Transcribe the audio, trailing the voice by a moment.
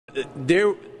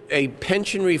There a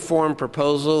pension reform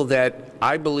proposal that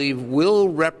I believe will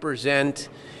represent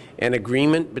an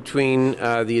agreement between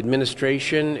the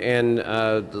administration and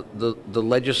the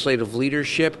legislative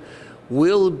leadership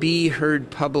will be heard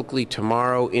publicly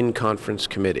tomorrow in conference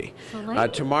committee.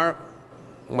 Tomorrow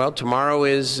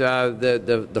is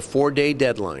the 4-day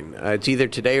deadline. It's either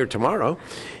today or tomorrow,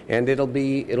 and it'll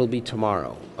be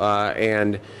tomorrow.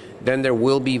 And then there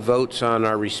will be votes on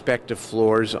our respective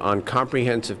floors on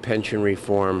comprehensive pension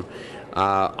reform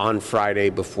on Friday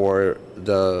before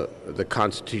the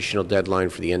constitutional deadline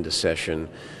for the end of session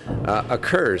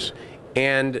occurs.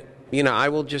 And I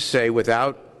will just say,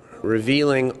 without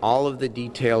revealing all of the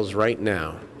details right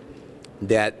now,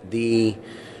 that the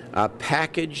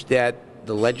package that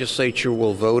the legislature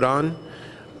will vote on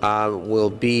will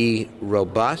be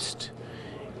robust.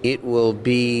 It will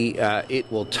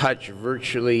touch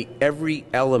virtually every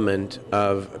element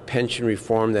of pension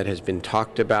reform that has been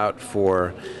talked about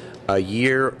for a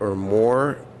year or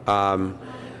more.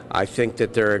 I think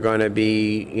that there are going to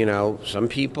be, a lot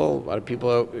of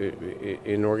people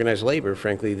in organized labor,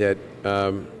 frankly, that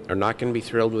are not going to be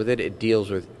thrilled with it. It deals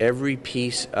with every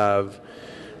piece of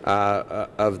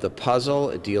the puzzle.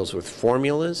 It deals with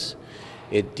formulas.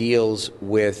 It deals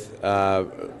with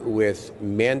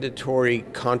mandatory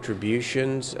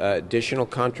contributions, additional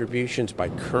contributions by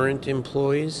current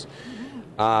employees.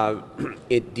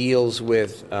 It deals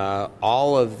with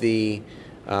all of the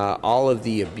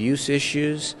abuse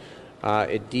issues.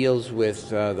 It deals with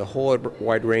the whole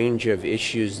wide range of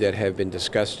issues that have been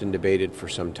discussed and debated for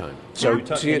some time. So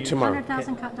see you tomorrow.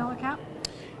 $100,000 cap?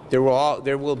 There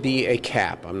will be a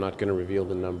cap. I'm not going to reveal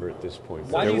the number at this point.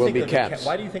 Why there do you will think be caps.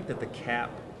 Why do you think that the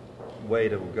cap way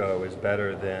to go is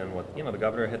better than what the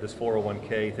governor had this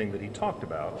 401k thing that he talked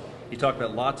about? He talked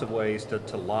about lots of ways to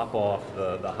lop off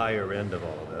the higher end of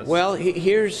all of this. Well,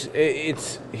 here's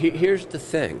the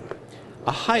thing.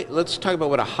 Let's talk about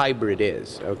what a hybrid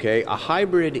is. Okay, a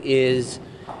hybrid is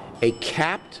a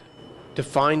capped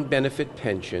defined benefit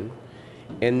pension,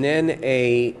 and then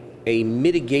a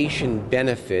mitigation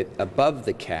benefit above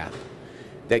the cap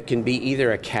that can be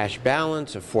either a cash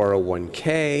balance, a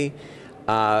 401k,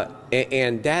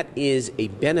 and that is a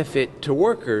benefit to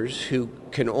workers who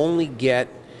can only get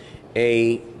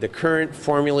the current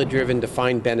formula-driven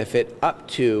defined benefit up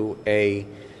to a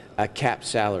capped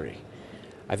salary.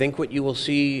 I think what you will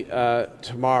see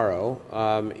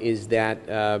tomorrow is that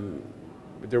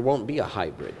there won't be a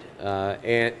hybrid,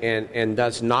 and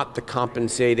thus not the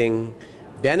compensating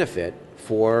benefit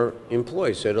for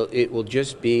employees. So it will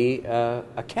just be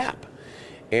a cap,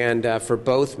 and for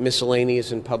both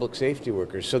miscellaneous and public safety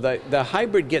workers. So the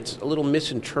hybrid gets a little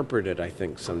misinterpreted, I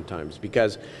think, sometimes,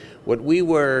 because what we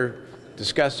were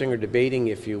discussing or debating,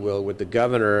 if you will, with the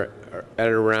governor at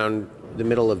around the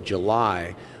middle of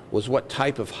July was what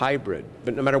type of hybrid.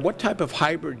 But no matter what type of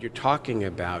hybrid you're talking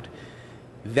about,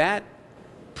 that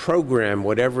program,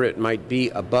 whatever it might be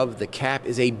above the cap,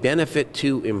 is a benefit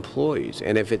to employees.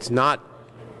 And if it's not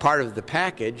part of the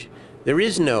package, there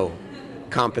is no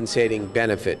compensating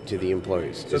benefit to the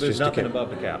employees. So there's nothing above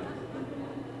the cap?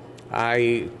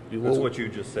 That's what you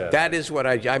just said. That is what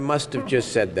I must have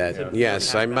just said that. Yeah.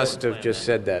 Yes, I must have just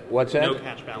said that. What's that? No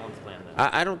cash balance plan then.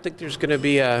 I don't think there's going to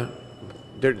be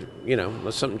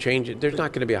unless something changes, there's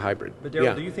not going to be a hybrid. But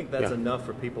Darrell, do you think that's enough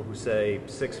for people who say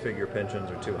six-figure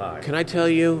pensions are too high? Can I tell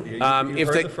you? You've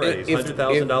heard the phrase,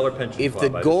 $100,000 pension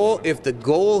if the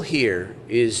goal here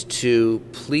is to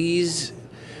please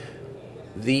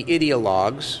the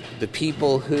ideologues, the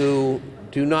people who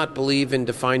do not believe in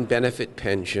defined benefit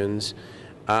pensions,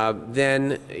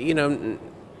 then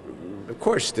of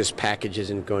course this package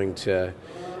isn't going to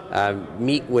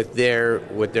meet with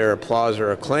their applause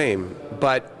or acclaim.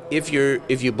 But if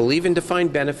you believe in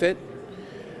defined benefit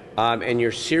and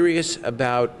you're serious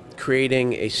about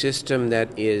creating a system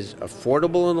that is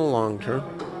affordable in the long term,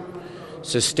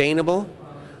 sustainable,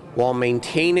 while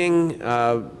maintaining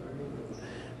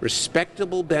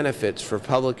respectable benefits for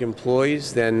public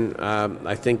employees, then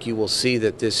I think you will see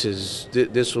that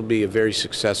this will be a very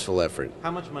successful effort. How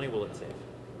much money will it save?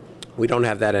 We don't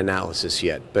have that analysis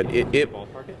yet, but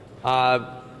Ballpark it?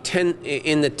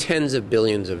 in the tens of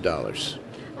billions of dollars.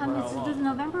 So does the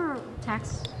November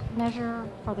tax measure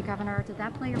for the governor, did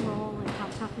that play a role in how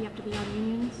tough you have to be on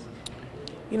unions?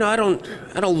 I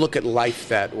don't look at life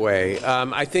that way.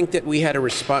 I think that we had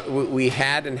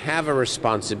and have a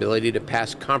responsibility to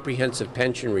pass comprehensive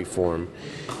pension reform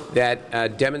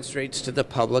that demonstrates to the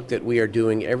public that we are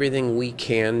doing everything we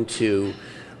can to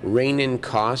rein in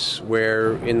costs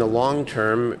where, in the long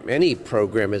term, any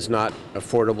program is not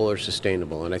affordable or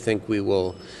sustainable. And I think we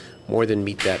will more than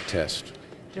meet that test.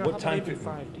 What time? AB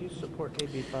 5? Do you support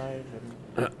AB 5?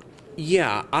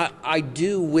 Yeah, I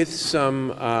do, with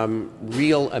some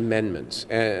real amendments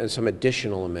and some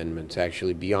additional amendments,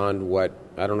 actually, beyond what,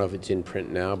 I don't know if it's in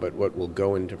print now, but what will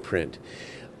go into print.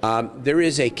 There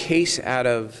is a case out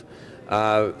of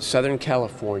Southern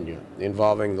California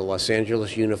involving the Los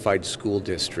Angeles Unified School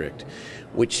District,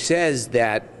 which says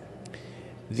that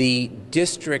the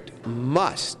district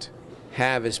must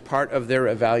have, as part of their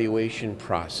evaluation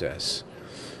process,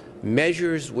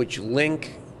 measures which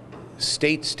link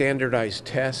state standardized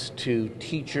tests to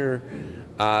teacher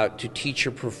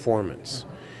performance.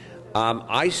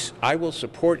 I will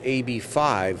support AB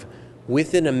 5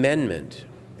 with an amendment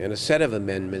and a set of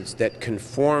amendments that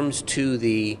conforms to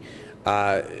the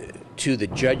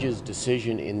judge's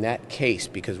decision in that case,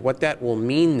 because what that will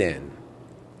mean then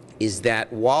is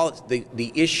that while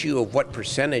the issue of what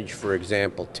percentage, for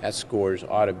example, test scores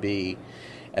ought to be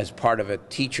as part of a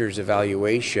teacher's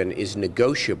evaluation is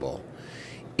negotiable,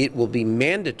 it will be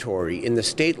mandatory in the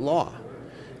state law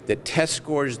that test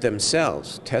scores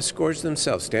themselves,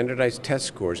 standardized test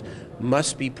scores,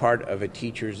 must be part of a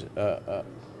teacher's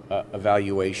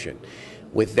evaluation.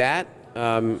 With that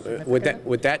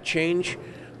change,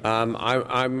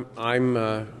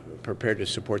 I'm prepared to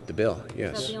support the bill.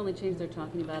 Yes. So the only change they're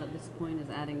talking about at this point is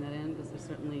adding that in, because there's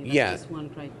certainly that's one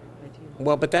criteria.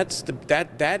 Well, but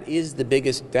that is the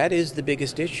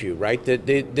biggest issue, right?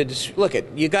 Look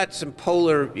at, you got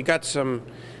some.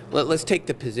 Let's take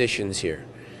the positions here.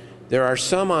 There are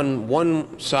some on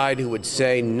one side who would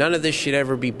say none of this should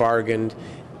ever be bargained.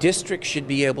 Districts should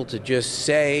be able to just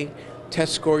say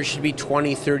test scores should be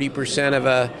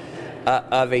 20-30%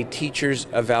 of a teacher's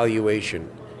evaluation.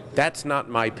 That's not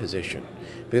my position,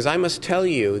 because I must tell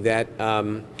you that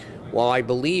while I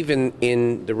believe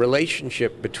in the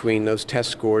relationship between those test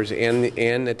scores and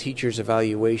the teacher's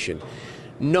evaluation,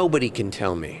 nobody can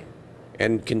tell me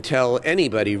and can tell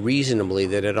anybody reasonably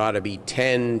that it ought to be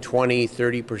 10, 20,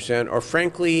 30%, or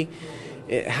frankly,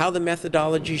 how the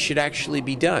methodology should actually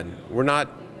be done. We're not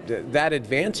that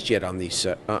advanced yet on these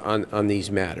on these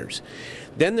matters.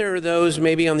 Then there are those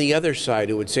maybe on the other side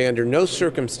who would say under no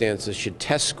circumstances should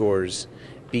test scores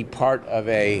be part of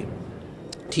a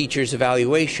teacher's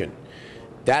evaluation.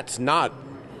 That's not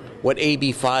what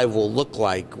AB 5 will look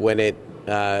like when it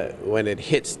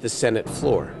hits the Senate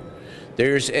floor.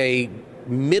 There's a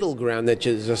middle ground that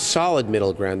is a solid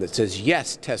middle ground that says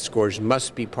yes, test scores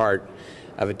must be part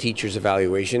of a teacher's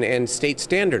evaluation and state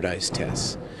standardized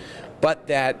tests, but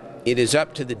that it is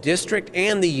up to the district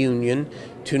and the union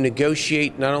to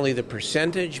negotiate not only the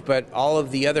percentage but all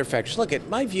of the other factors. Look,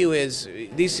 my view is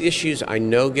these issues I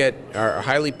know are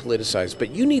highly politicized, but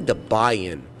you need the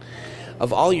buy-in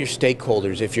of all your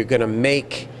stakeholders if you're going to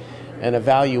make an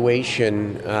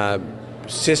evaluation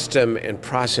system and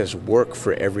process work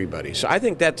for everybody. So I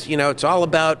think that's, it's all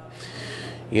about,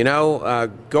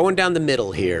 going down the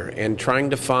middle here and trying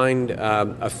to find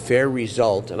a fair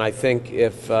result. And I think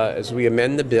if, as we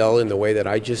amend the bill in the way that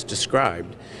I just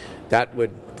described, that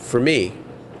would, for me,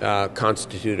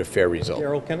 constitute a fair result.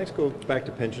 Darrell, can I just go back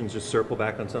to pensions, just circle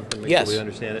back on something, make Yes. sure we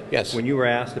understand it? Yes. When you were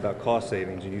asked about cost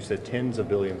savings, and you said tens of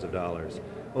billions of dollars,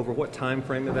 over what time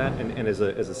frame of that? And as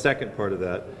a second part of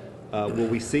that, will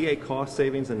we see a cost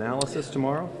savings analysis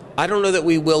tomorrow? I don't know that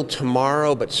we will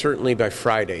tomorrow, but certainly by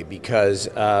Friday, because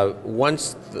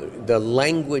once the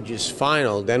language is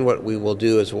final, then what we will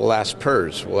do is we'll ask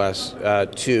PERS, we'll ask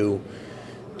to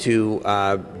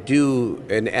do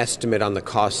an estimate on the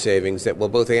cost savings that will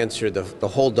both answer the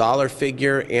whole dollar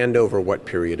figure and over what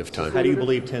period of time. How do you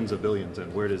believe tens of billions,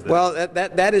 and where does that? Well,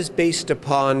 that is based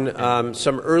upon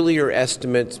some earlier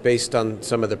estimates based on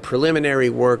some of the preliminary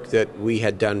work that we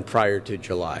had done prior to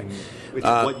July. Which is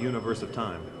what universe of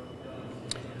time?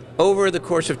 Over the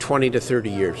course of 20 to 30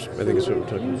 years, I think is what we're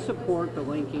talking Do you about. support the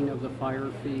linking of the fire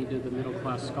fee to the middle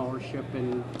class scholarship,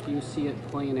 and do you see it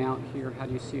playing out here? How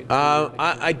do you see it?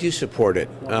 I do support it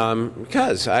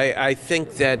because I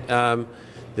think that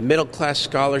the middle class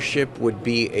scholarship would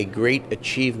be a great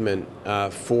achievement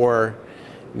for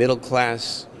middle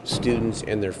class students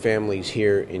and their families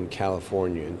here in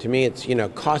California. And to me, it's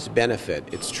cost benefit.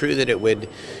 It's true that it would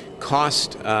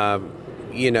cost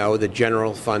the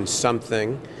general fund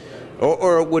something.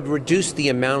 Or it would reduce the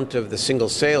amount of the single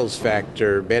sales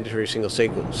factor, mandatory single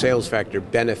sales factor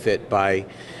benefit by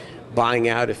buying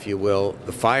out, if you will,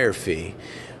 the fire fee.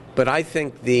 But I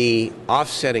think the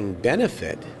offsetting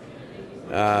benefit,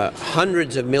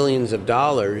 hundreds of millions of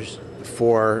dollars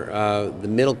for the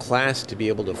middle class to be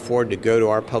able to afford to go to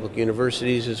our public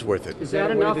universities is worth it. Is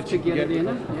that enough to get it in?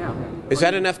 Yeah. Is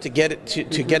that enough to get it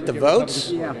to get the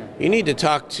votes? Yeah. You need to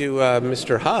talk to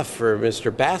Mr. Huff or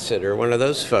Mr. Bassett or one of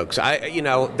those folks.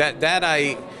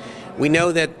 We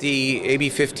know that the AB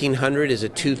 1500 is a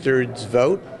 2/3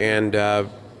 vote, and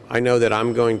I know that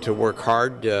I'm going to work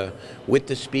hard with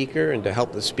the Speaker and to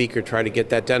help the Speaker try to get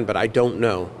that done, but I don't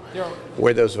know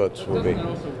where those votes will be. Doesn't it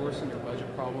also worsen your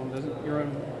budget problem? Doesn't your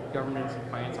own governance and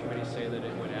finance committee say that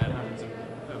it would add hundreds of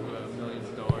millions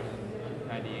of dollars in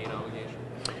 98 obligation?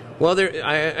 Well,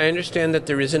 I understand that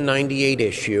there is a 98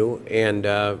 issue, and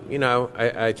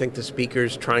I think the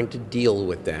Speaker's trying to deal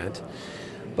with that.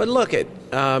 But look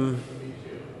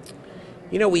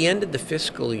we ended the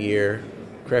fiscal year.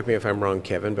 Correct me if I'm wrong,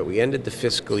 Kevin, but we ended the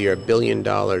fiscal year $1 billion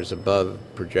above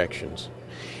projections.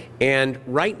 And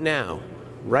right now,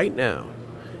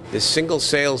 the single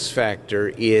sales factor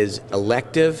is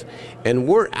elective, and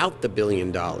we're out the $1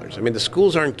 billion. I mean, the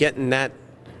schools aren't getting that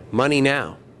money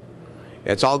now.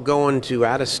 It's all going to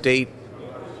out-of-state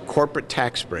corporate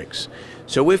tax breaks.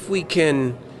 So if we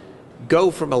can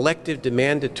go from elective to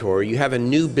mandatory, you have a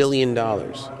new $1 billion.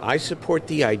 I support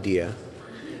the idea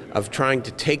of trying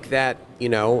to take that,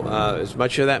 as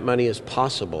much of that money as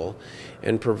possible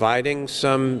and providing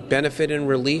some benefit and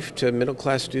relief to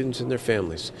middle-class students and their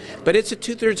families. But it's a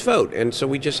 2/3 vote, and so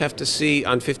we just have to see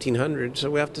on 1500,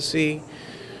 so we have to see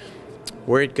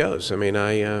where it goes. I mean,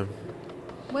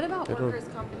 What about workers'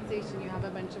 compensation? You have a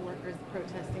bunch of workers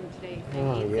protesting today.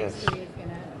 yes. 863 is going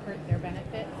to hurt their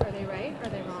benefits. Are they right or are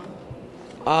they wrong?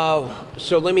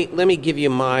 So let me give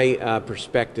you my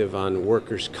perspective on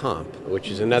workers' comp, which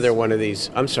is another one of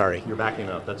these. I'm sorry. You're backing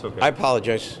up. That's okay. I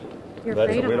apologize. You're That's,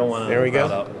 afraid we of don't us. want to. There we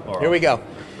go. Here we go.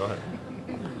 Go ahead.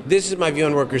 This is my view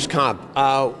on workers' comp.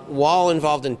 While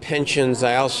involved in pensions,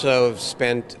 I also have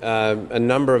spent a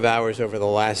number of hours over the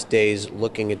last days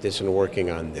looking at this and working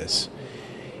on this.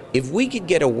 If we could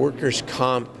get a workers'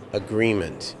 comp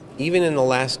agreement, even in the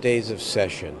last days of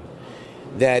session,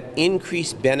 that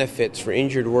increased benefits for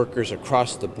injured workers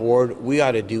across the board, we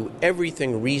ought to do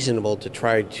everything reasonable to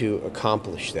try to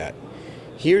accomplish that.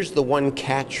 Here's the one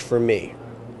catch for me.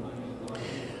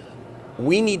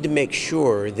 We need to make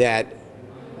sure that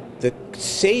the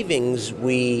savings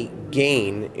we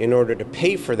gain in order to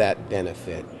pay for that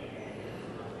benefit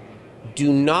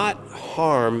do not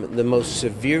harm the most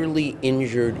severely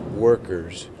injured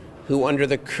workers who, under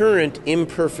the current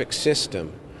imperfect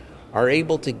system, are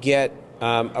able to get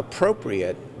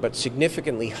appropriate but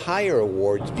significantly higher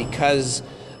awards because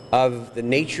of the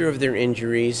nature of their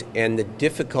injuries and the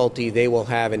difficulty they will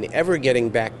have in ever getting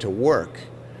back to work,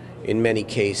 in many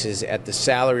cases, at the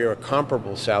salary or a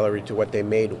comparable salary to what they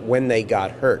made when they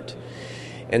got hurt.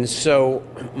 And so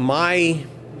my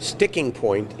sticking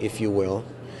point, if you will,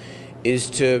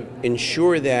 is to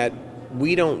ensure that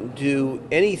we don't do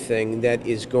anything that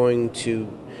is going to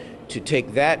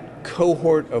take that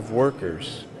cohort of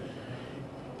workers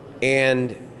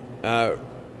and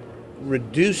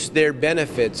reduce their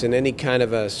benefits in any kind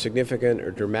of a significant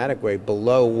or dramatic way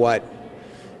below what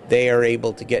they are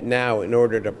able to get now in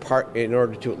order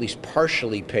to at least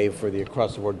partially pay for the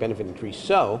across-the-board benefit increase.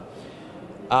 So,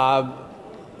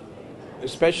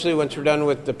 especially once we're done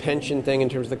with the pension thing in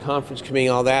terms of the conference committee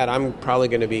and all that, I'm probably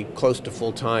going to be close to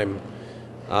full-time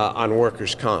on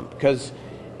workers' comp. Because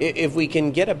if we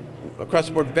can get a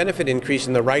across-the-board benefit increase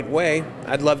in the right way,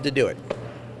 I'd love to do it.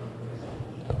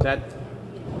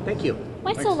 Thank you.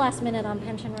 Why so last minute on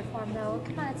pension reform, though?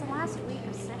 Come on, it's the last week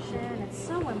of session. It's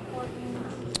so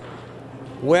important.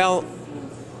 Well,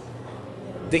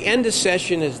 the end of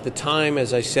session is the time,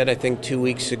 as I said, I think 2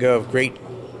 weeks ago, of great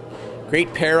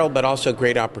peril, but also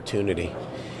great opportunity.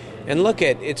 And look,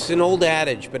 it's an old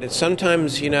adage, but it's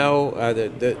sometimes,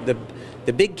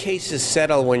 the big cases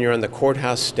settle when you're on the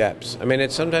courthouse steps. I mean,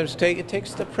 it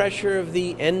takes the pressure of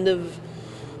the end of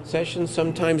session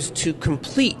sometimes to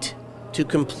complete,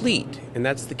 and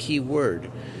that's the key word.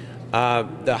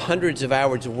 The hundreds of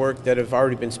hours of work that have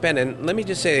already been spent. And let me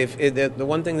just say, the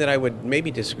one thing that I would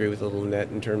maybe disagree with a little bit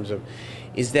in terms of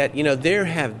is that, there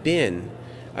have been,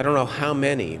 I don't know how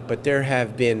many, but there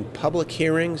have been public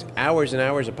hearings, hours and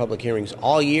hours of public hearings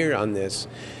all year on this,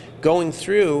 going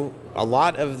through a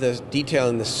lot of the detail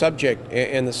in the subject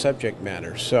and the subject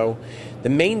matter. So the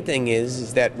main thing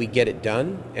is that we get it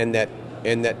done and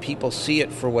that people see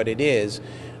it for what it is,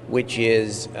 which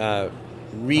is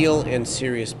real and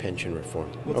serious pension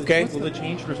reform. Okay? Will the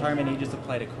changed retirement ages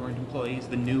apply to current employees,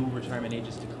 the new retirement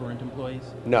ages to current employees?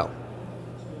 No.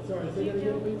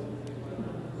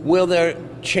 Will there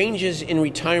changes in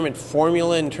retirement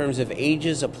formula in terms of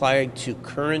ages applied to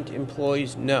current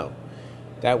employees? No.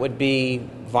 That would be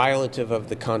violative of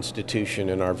the Constitution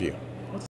in our view.